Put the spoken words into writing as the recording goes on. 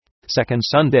second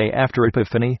Sunday after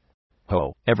Epiphany.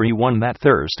 Ho, every one that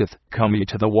thirsteth, come ye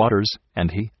to the waters,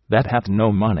 and he that hath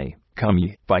no money, come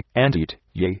ye, buy, and eat,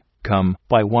 yea, come,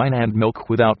 buy wine and milk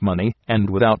without money, and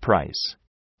without price.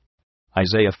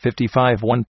 Isaiah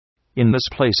 55:1. In this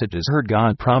place it is heard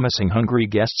God promising hungry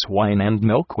guests wine and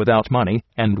milk without money,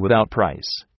 and without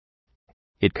price.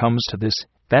 It comes to this,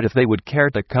 that if they would care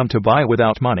to come to buy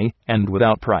without money, and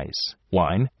without price,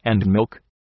 wine, and milk,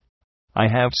 I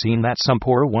have seen that some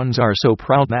poor ones are so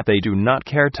proud that they do not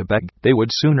care to beg. They would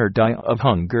sooner die of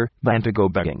hunger than to go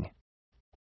begging.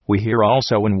 We hear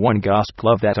also in one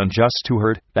gospel of that unjust who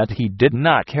heard that he did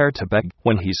not care to beg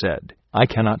when he said, I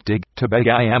cannot dig to beg,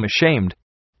 I am ashamed.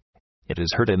 It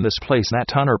is heard in this place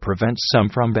that honor prevents some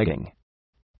from begging.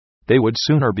 They would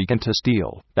sooner begin to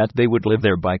steal, that they would live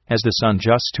thereby, as this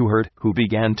unjust who heard, who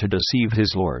began to deceive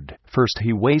his Lord. First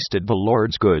he wasted the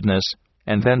Lord's goodness,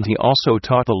 and then he also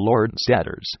taught the Lord's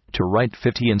debtors to write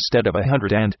 50 instead of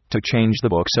 100 and to change the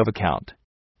books of account.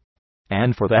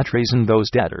 And for that reason those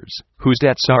debtors, whose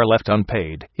debts are left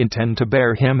unpaid, intend to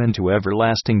bear him into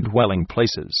everlasting dwelling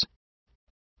places.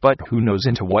 But who knows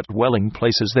into what dwelling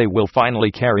places they will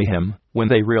finally carry him, when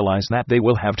they realize that they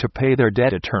will have to pay their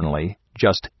debt eternally,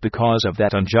 just because of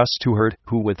that unjust who heard,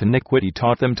 who with iniquity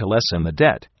taught them to lessen the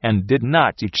debt, and did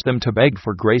not teach them to beg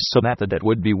for grace so that the debt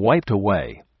would be wiped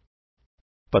away.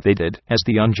 But they did as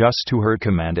the unjust who heard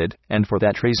commanded, and for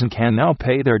that reason can now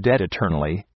pay their debt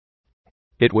eternally.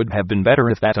 It would have been better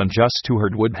if that unjust who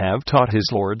heard would have taught his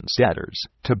Lord's debtors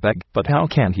to beg, but how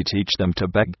can he teach them to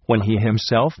beg when he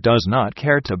himself does not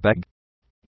care to beg?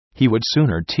 He would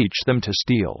sooner teach them to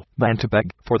steal than to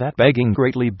beg, for that begging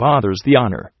greatly bothers the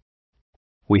honor.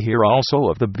 We hear also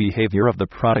of the behavior of the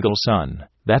prodigal son,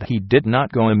 that he did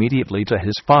not go immediately to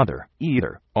his father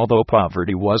either, although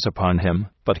poverty was upon him,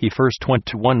 but he first went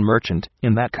to one merchant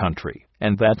in that country,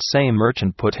 and that same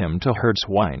merchant put him to herd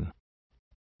swine.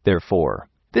 Therefore,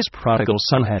 this prodigal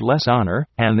son had less honor,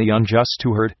 and the unjust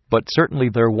who heard, but certainly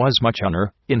there was much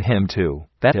honor in him too,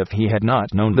 that if he had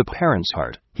not known the parent's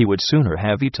heart, he would sooner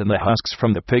have eaten the husks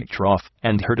from the pig trough,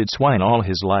 and herded swine all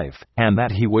his life, and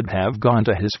that he would have gone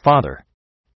to his father.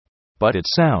 But it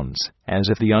sounds as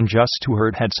if the unjust who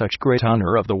heard had such great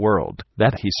honor of the world,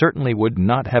 that he certainly would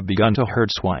not have begun to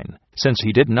herd swine, since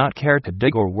he did not care to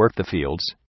dig or work the fields.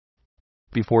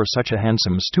 Before such a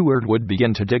handsome steward would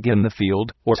begin to dig in the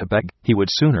field, or to beg, he would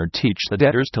sooner teach the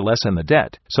debtors to lessen the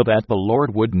debt, so that the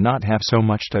Lord would not have so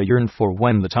much to yearn for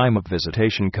when the time of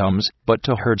visitation comes, but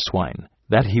to herd swine,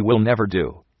 that he will never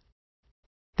do.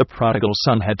 The prodigal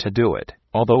son had to do it,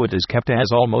 although it is kept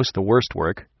as almost the worst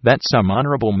work, that some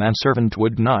honorable manservant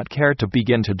would not care to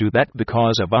begin to do that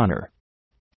because of honor.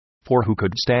 For who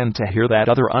could stand to hear that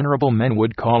other honorable men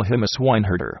would call him a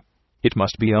swineherder? It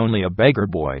must be only a beggar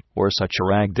boy, or such a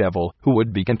rag devil, who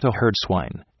would begin to herd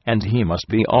swine, and he must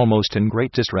be almost in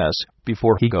great distress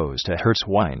before he goes to herd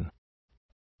swine.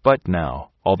 But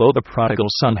now, although the prodigal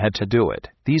son had to do it,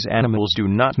 these animals do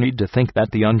not need to think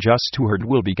that the unjust who herd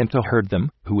will begin to herd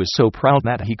them, who is so proud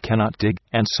that he cannot dig,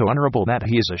 and so honorable that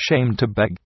he is ashamed to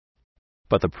beg.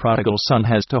 But the prodigal son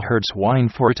has to herd swine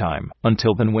for a time,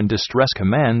 until then when distress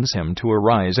commands him to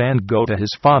arise and go to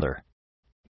his father.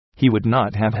 He would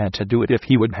not have had to do it if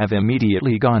he would have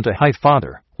immediately gone to his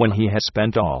father, when he had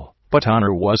spent all, but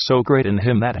honor was so great in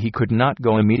him that he could not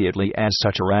go immediately as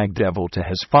such a rag devil to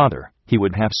his father. He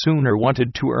would have sooner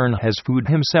wanted to earn his food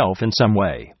himself in some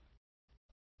way.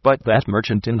 But that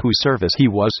merchant in whose service he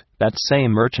was, that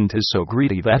same merchant is so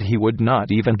greedy that he would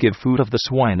not even give food of the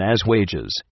swine as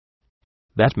wages.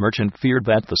 That merchant feared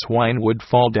that the swine would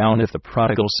fall down if the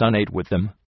prodigal son ate with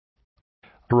them.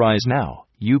 Arise now,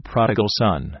 you prodigal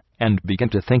son, and begin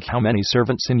to think how many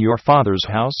servants in your father's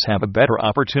house have a better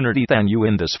opportunity than you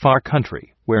in this far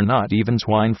country, where not even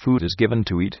swine food is given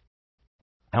to eat.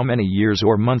 How many years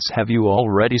or months have you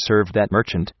already served that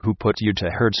merchant who put you to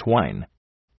herd swine?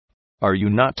 Are you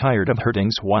not tired of herding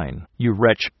swine, you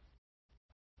wretch?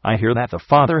 I hear that the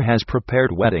Father has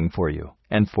prepared wedding for you,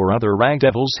 and for other rag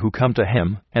devils who come to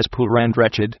him, as poor and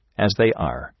wretched as they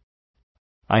are.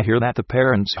 I hear that the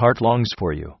parent's heart longs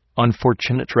for you,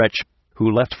 unfortunate wretch,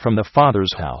 who left from the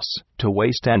Father's house, to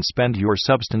waste and spend your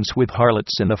substance with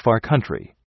harlots in the far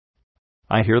country.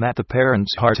 I hear that the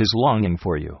parent's heart is longing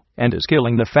for you, and is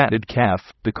killing the fatted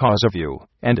calf because of you,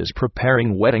 and is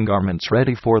preparing wedding garments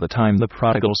ready for the time the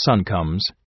prodigal son comes.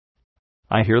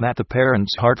 I hear that the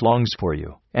parent's heart longs for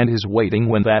you, and is waiting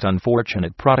when that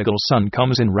unfortunate prodigal son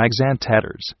comes in rags and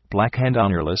tatters, black and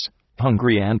honorless,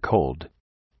 hungry and cold.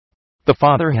 The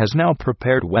Father has now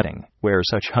prepared wedding, where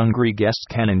such hungry guests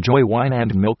can enjoy wine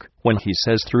and milk, when he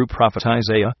says through prophet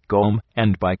Isaiah, "Go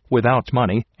and buy, without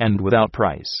money and without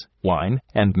price, wine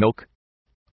and milk."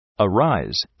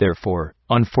 Arise, therefore,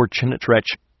 unfortunate wretch,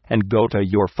 and go to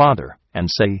your father,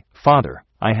 and say, "Father,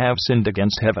 I have sinned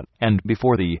against heaven, and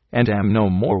before thee, and am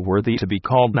no more worthy to be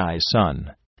called thy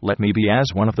son. Let me be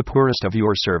as one of the poorest of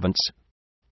your servants."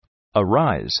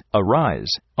 Arise, arise,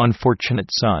 unfortunate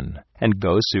son, and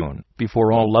go soon,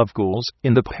 before all love cools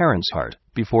in the parent's heart,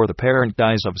 before the parent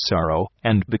dies of sorrow,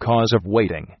 and because of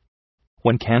waiting.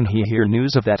 When can he hear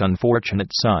news of that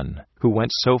unfortunate son, who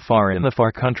went so far in the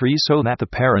far country so that the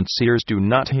parent's ears do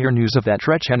not hear news of that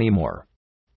wretch any more?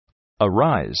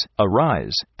 Arise,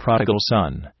 arise, prodigal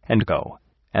son, and go,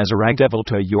 as a rag devil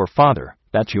to your father,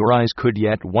 that your eyes could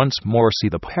yet once more see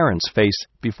the parent's face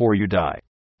before you die.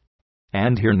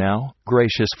 And hear now,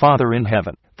 gracious Father in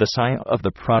heaven, the sigh of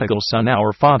the prodigal son,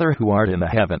 our Father who art in the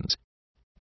heavens.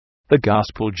 The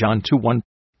Gospel, John 2:1.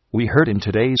 We heard in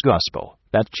today's Gospel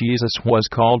that Jesus was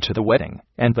called to the wedding,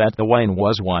 and that the wine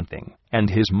was wanting, and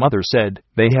his mother said,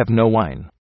 "They have no wine."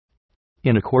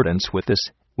 In accordance with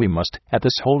this, we must, at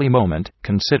this holy moment,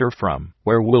 consider from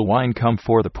where will wine come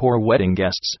for the poor wedding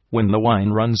guests when the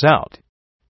wine runs out.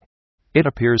 It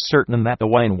appears certain that the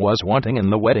wine was wanting in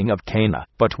the wedding of Cana,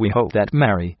 but we hope that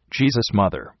Mary, Jesus'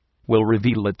 mother, will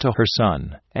reveal it to her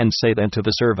Son, and say then to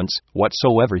the servants,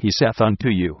 "Whatsoever he saith unto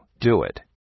you, do it."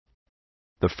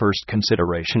 The first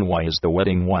consideration, why is the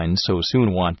wedding wine so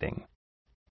soon wanting?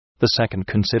 The second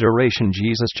consideration,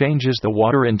 Jesus changes the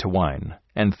water into wine.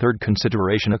 And third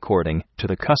consideration, according to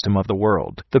the custom of the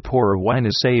world, the poorer wine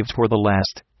is saved for the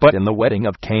last, but in the wedding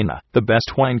of Cana, the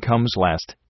best wine comes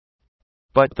last.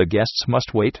 But the guests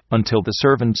must wait until the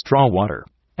servants draw water,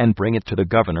 and bring it to the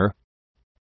governor.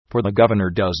 For the governor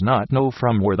does not know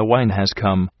from where the wine has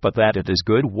come, but that it is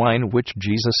good wine which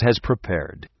Jesus has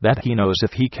prepared, that he knows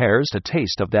if he cares to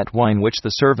taste of that wine which the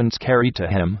servants carry to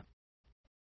him.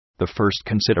 The first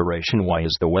consideration, why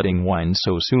is the wedding wine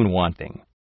so soon wanting?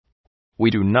 We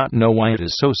do not know why it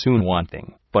is so soon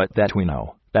wanting, but that we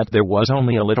know that there was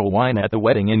only a little wine at the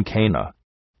wedding in Cana.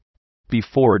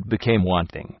 Before it became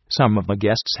wanting, some of the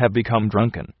guests have become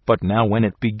drunken, but now when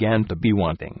it began to be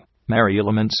wanting, Mary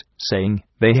laments, saying,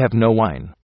 "They have no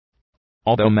wine."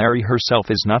 Although Mary herself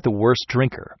is not the worst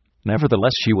drinker,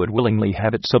 nevertheless she would willingly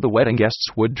have it so the wedding guests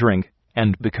would drink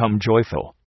and become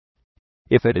joyful.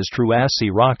 If it is true, as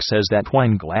Sirach says, that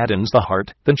wine gladdens the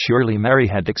heart, then surely Mary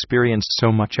had experienced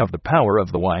so much of the power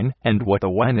of the wine, and what the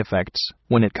wine effects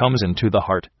when it comes into the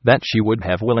heart, that she would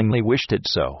have willingly wished it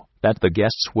so, that the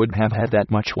guests would have had that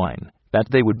much wine, that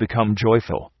they would become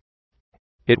joyful.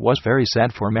 It was very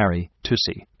sad for Mary to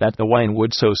see that the wine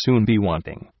would so soon be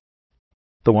wanting.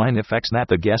 The wine effects that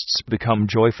the guests become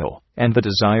joyful, and the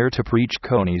desire to preach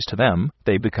conies to them.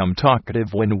 They become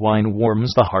talkative when wine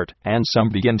warms the heart, and some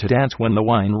begin to dance when the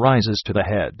wine rises to the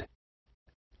head.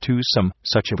 To some,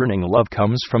 such a burning love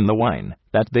comes from the wine,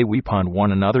 that they weep on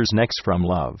one another's necks from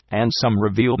love, and some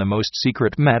reveal the most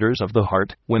secret matters of the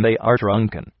heart when they are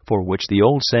drunken, for which the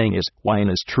old saying is, "Wine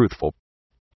is truthful."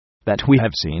 That we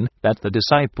have seen, that the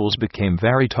disciples became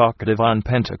very talkative on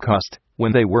Pentecost,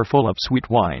 when they were full of sweet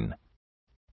wine.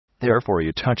 Therefore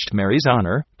it touched Mary's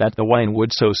honor, that the wine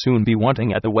would so soon be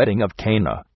wanting at the wedding of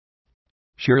Cana.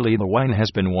 Surely the wine has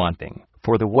been wanting,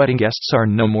 for the wedding guests are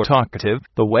no more talkative.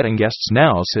 The wedding guests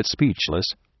now sit speechless,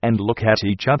 and look at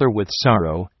each other with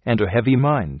sorrow and a heavy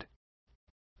mind.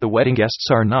 The wedding guests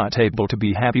are not able to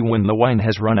be happy when the wine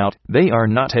has run out. They are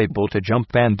not able to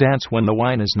jump and dance when the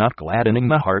wine is not gladdening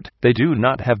the heart. They do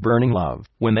not have burning love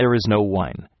when there is no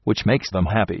wine, which makes them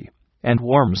happy and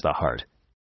warms the heart.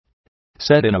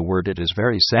 Said in a word, it is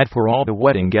very sad for all the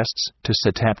wedding guests to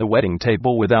sit at the wedding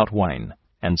table without wine,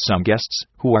 and some guests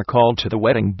who are called to the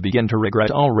wedding begin to regret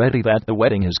already that the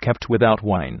wedding is kept without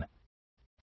wine.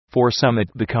 For some it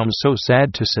becomes so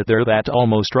sad to sit there that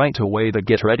almost right away they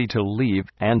get ready to leave,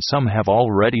 and some have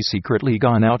already secretly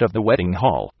gone out of the wedding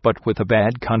hall, but with a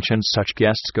bad conscience such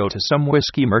guests go to some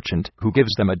whiskey merchant who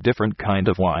gives them a different kind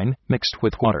of wine, mixed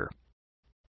with water.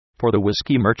 For the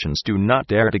whiskey merchants do not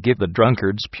dare to give the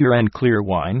drunkards pure and clear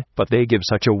wine, but they give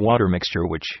such a water mixture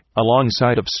which,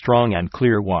 alongside of strong and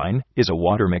clear wine, is a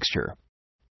water mixture.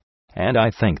 And I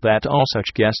think that all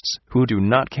such guests, who do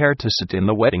not care to sit in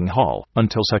the wedding hall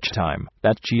until such time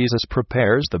that Jesus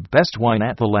prepares the best wine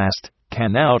at the last,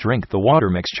 can now drink the water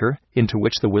mixture, into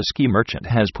which the whiskey merchant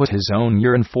has put his own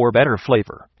urine for better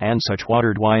flavor, and such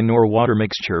watered wine or water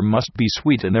mixture must be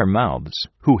sweet in their mouths,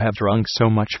 who have drunk so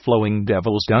much flowing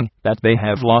devil's dung, that they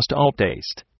have lost all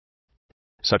taste.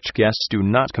 Such guests do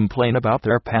not complain about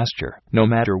their pasture, no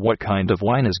matter what kind of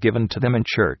wine is given to them in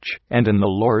church and in the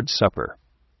Lord's Supper.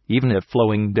 Even if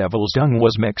flowing devil's dung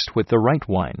was mixed with the right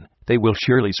wine, they will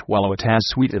surely swallow it as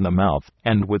sweet in the mouth,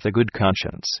 and with a good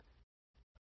conscience.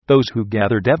 Those who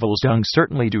gather devil's dung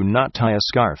certainly do not tie a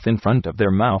scarf in front of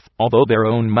their mouth, although their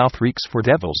own mouth reeks for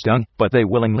devil's dung, but they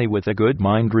willingly with a good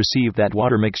mind receive that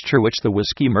water mixture which the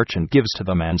whiskey merchant gives to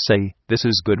them and say, "This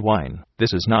is good wine,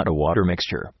 this is not a water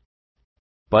mixture."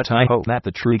 But I hope that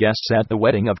the true guests at the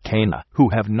wedding of Cana, who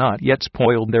have not yet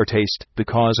spoiled their taste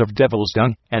because of devil's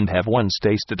dung, and have once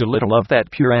tasted a little of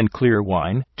that pure and clear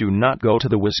wine, do not go to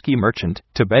the whiskey merchant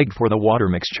to beg for the water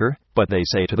mixture, but they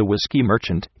say to the whiskey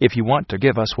merchant, "If you want to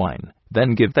give us wine,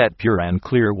 then give that pure and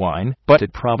clear wine, but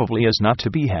it probably is not to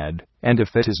be had, and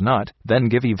if it is not, then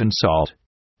give even salt."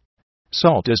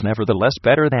 Salt is nevertheless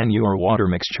better than your water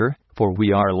mixture, for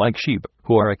we are like sheep,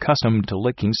 who are accustomed to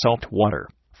licking salt water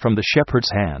from the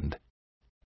shepherd's hand.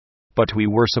 But we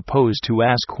were supposed to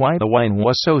ask why the wine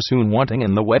was so soon wanting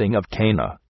in the wedding of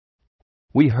Cana.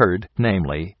 We heard,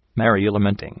 namely, Mary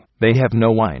lamenting, "They have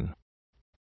no wine."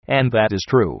 And that is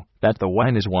true, that the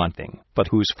wine is wanting, but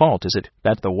whose fault is it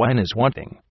that the wine is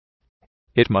wanting?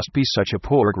 It must be such a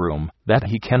poor groom that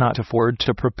he cannot afford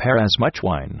to prepare as much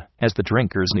wine as the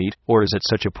drinkers need, or is it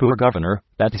such a poor governor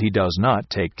that he does not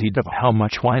take heed of how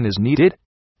much wine is needed?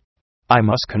 I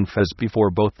must confess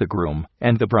before both the groom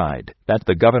and the bride that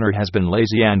the governor has been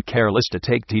lazy and careless to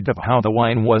take heed of how the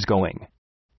wine was going.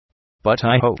 But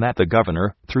I hope that the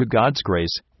governor, through God's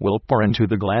grace, will pour into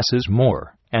the glasses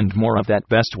more and more of that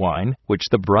best wine which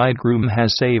the bridegroom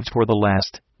has saved for the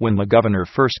last, when the governor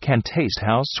first can taste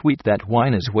how sweet that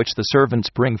wine is which the servants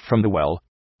bring from the well.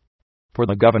 For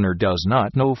the governor does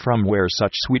not know from where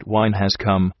such sweet wine has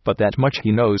come, but that much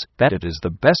he knows, that it is the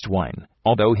best wine,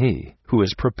 although he, who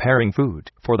is preparing food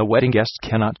for the wedding guests,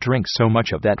 cannot drink so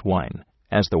much of that wine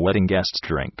as the wedding guests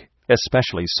drink,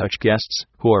 especially such guests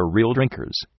who are real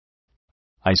drinkers.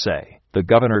 I say, the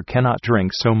governor cannot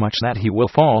drink so much that he will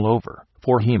fall over,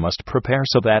 for he must prepare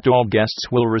so that all guests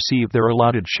will receive their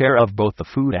allotted share of both the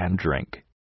food and drink.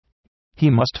 He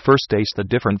must first taste the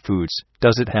different foods.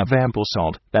 Does it have ample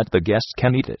salt, that the guests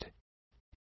can eat it?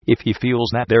 If he feels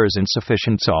that there is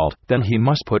insufficient salt, then he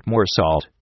must put more salt.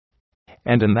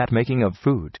 And in that making of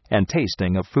food and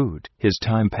tasting of food, his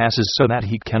time passes so that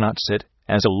he cannot sit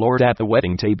as a lord at the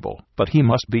wedding table, but he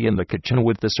must be in the kitchen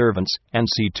with the servants, and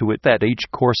see to it that each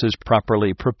course is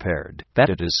properly prepared, that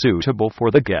it is suitable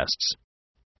for the guests.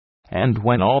 And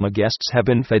when all the guests have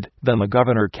been fed, then the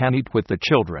governor can eat with the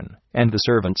children and the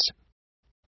servants.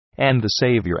 And the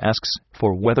Savior asks,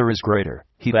 "For whether is greater,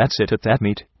 he that sitteth at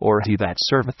meat, or he that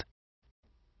serveth?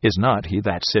 Is not he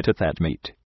that sitteth at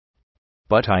meat?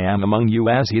 But I am among you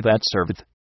as he that serveth."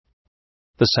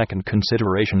 The second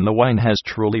consideration, the wine has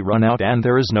truly run out, and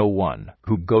there is no one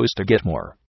who goes to get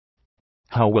more.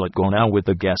 How will it go now with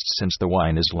the guests since the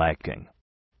wine is lacking?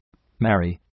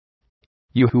 Mary,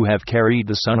 you who have carried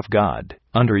the Son of God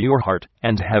under your heart,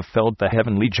 and have felt the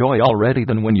heavenly joy already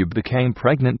than when you became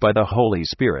pregnant by the Holy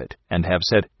Spirit, and have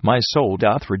said, "My soul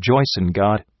doth rejoice in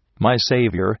God, my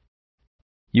Savior,"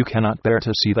 you cannot bear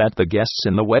to see that the guests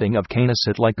in the wedding of Cana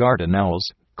sit like garden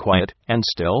owls, quiet and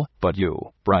still, but you,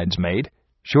 bridesmaid,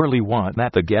 surely want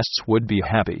that the guests would be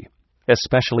happy,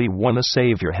 especially when the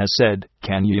Savior has said,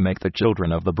 "Can ye make the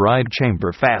children of the bride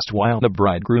chamber fast while the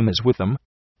bridegroom is with them?"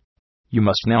 You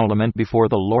must now lament before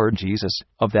the Lord Jesus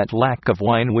of that lack of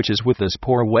wine which is with this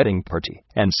poor wedding party,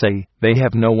 and say, "They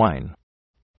have no wine."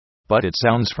 But it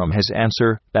sounds from his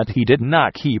answer that he did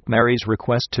not keep Mary's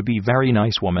request to be, "Very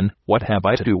nice woman, what have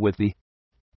I to do with thee?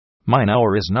 Mine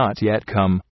hour is not yet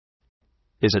come."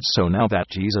 Is it so now that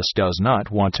Jesus does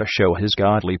not want to show his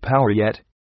godly power yet?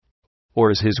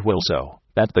 Or is his will so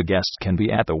that the guests can be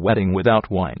at the wedding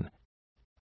without wine?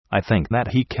 I think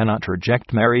that he cannot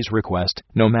reject Mary's request,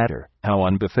 no matter how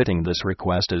unbefitting this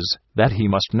request is, that he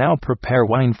must now prepare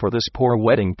wine for this poor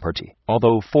wedding party.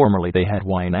 Although formerly they had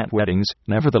wine at weddings,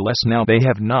 nevertheless now they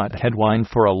have not had wine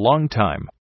for a long time.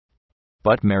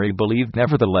 But Mary believed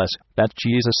nevertheless that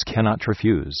Jesus cannot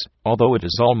refuse, although it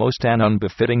is almost an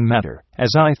unbefitting matter,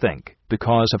 as I think,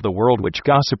 because of the world which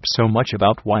gossips so much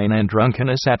about wine and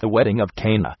drunkenness at the wedding of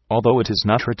Cana, although it is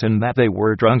not written that they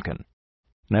were drunken.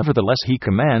 Nevertheless he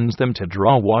commands them to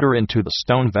draw water into the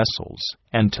stone vessels,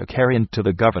 and to carry it to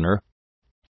the governor.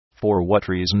 For what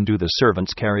reason do the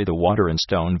servants carry the water in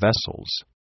stone vessels?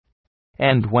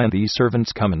 And when these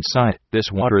servants come inside,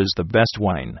 this water is the best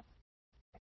wine.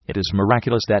 It is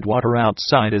miraculous that water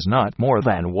outside is not more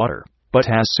than water, but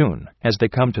as soon as they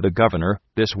come to the governor,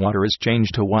 this water is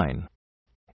changed to wine.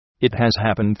 It has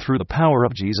happened through the power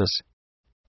of Jesus.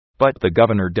 But the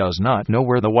governor does not know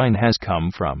where the wine has come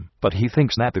from, but he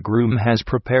thinks that the groom has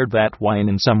prepared that wine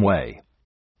in some way.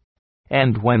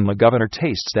 And when the governor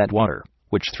tastes that water,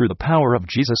 which through the power of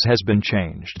Jesus has been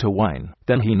changed to wine,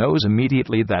 then he knows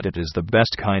immediately that it is the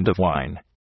best kind of wine.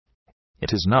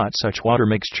 It is not such water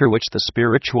mixture which the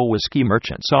spiritual whiskey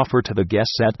merchants offer to the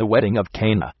guests at the wedding of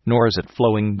Cana, nor is it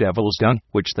flowing devil's dung,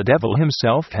 which the devil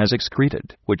himself has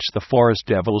excreted, which the forest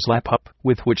devils lap up,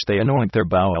 with which they anoint their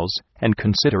bowels, and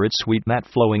consider it sweet. That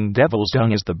flowing devil's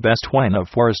dung is the best wine of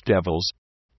forest devils.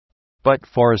 But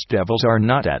forest devils are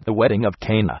not at the wedding of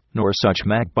Cana, nor such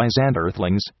magpies and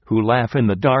earthlings, who laugh in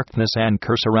the darkness and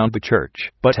curse around the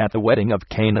church. But at the wedding of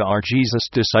Cana are Jesus'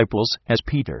 disciples, as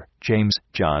Peter, James,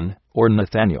 John, or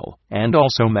Nathanael, and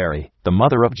also Mary, the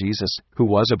mother of Jesus, who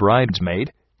was a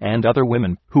bridesmaid, and other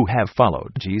women, who have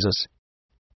followed Jesus.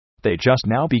 They just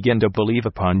now begin to believe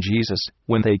upon Jesus,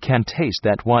 when they can taste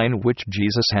that wine which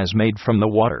Jesus has made from the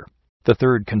water. The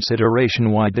third consideration: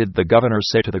 why did the governor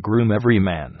say to the groom, every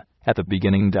man at the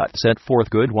beginning doth set forth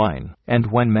good wine,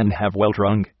 and when men have well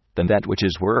drunk, then that which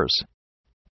is worse?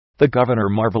 The governor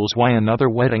marvels why in other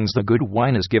weddings the good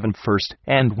wine is given first,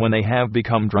 and when they have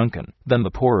become drunken, then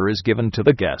the poorer is given to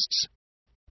the guests.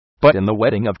 But in the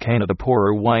wedding of Cana the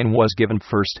poorer wine was given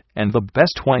first, and the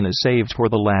best wine is saved for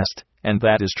the last, and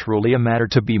that is truly a matter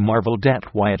to be marveled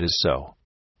at why it is so.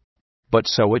 But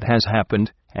so it has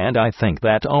happened, and I think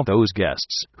that all those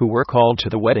guests who were called to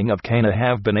the wedding of Cana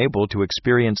have been able to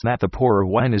experience that the poorer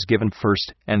wine is given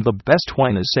first, and the best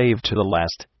wine is saved to the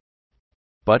last.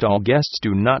 But all guests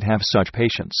do not have such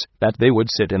patience, that they would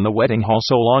sit in the wedding hall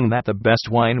so long that the best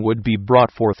wine would be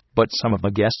brought forth. But some of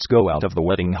the guests go out of the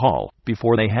wedding hall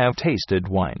before they have tasted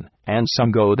wine, and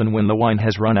some go then when the wine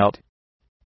has run out.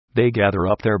 They gather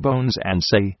up their bones and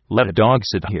say, let a dog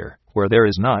sit here, where there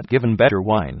is not given better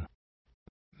wine.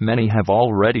 Many have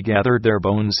already gathered their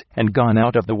bones and gone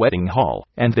out of the wedding hall,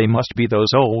 and they must be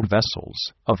those old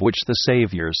vessels, of which the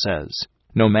Savior says,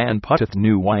 no man putteth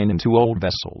new wine into old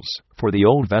vessels, for the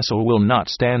old vessel will not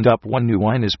stand up when new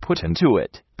wine is put into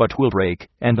it, but will break,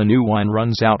 and the new wine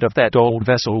runs out of that old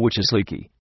vessel which is leaky.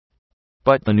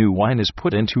 But the new wine is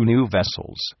put into new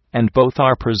vessels, and both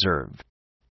are preserved.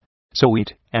 So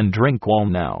eat and drink all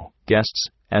now, guests,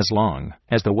 as long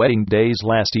as the wedding days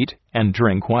last. Eat and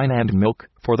drink wine and milk,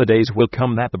 for the days will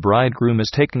come that the bridegroom is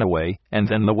taken away, and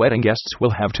then the wedding guests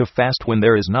will have to fast when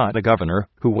there is not a governor,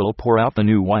 who will pour out the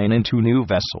new wine into new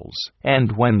vessels.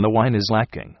 And when the wine is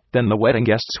lacking, then the wedding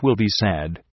guests will be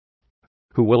sad,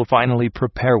 who will finally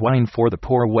prepare wine for the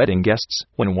poor wedding guests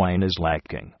when wine is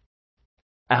lacking.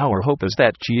 Our hope is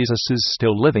that Jesus is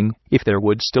still living, if there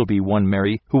would still be one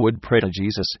Mary who would pray to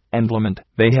Jesus and lament,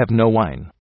 they have no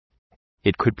wine.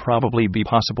 It could probably be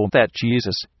possible that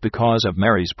Jesus, because of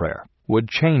Mary's prayer, would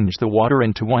change the water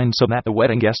into wine so that the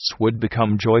wedding guests would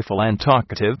become joyful and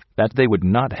talkative, that they would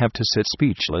not have to sit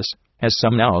speechless, as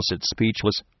some now sit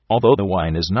speechless, although the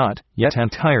wine is not yet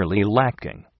entirely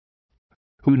lacking.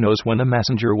 Who knows when the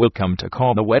messenger will come to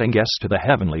call the wedding guests to the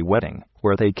heavenly wedding,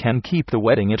 where they can keep the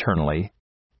wedding eternally?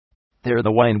 There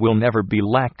the wine will never be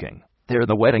lacking. There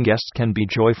the wedding guests can be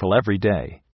joyful every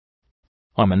day.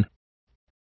 Amen.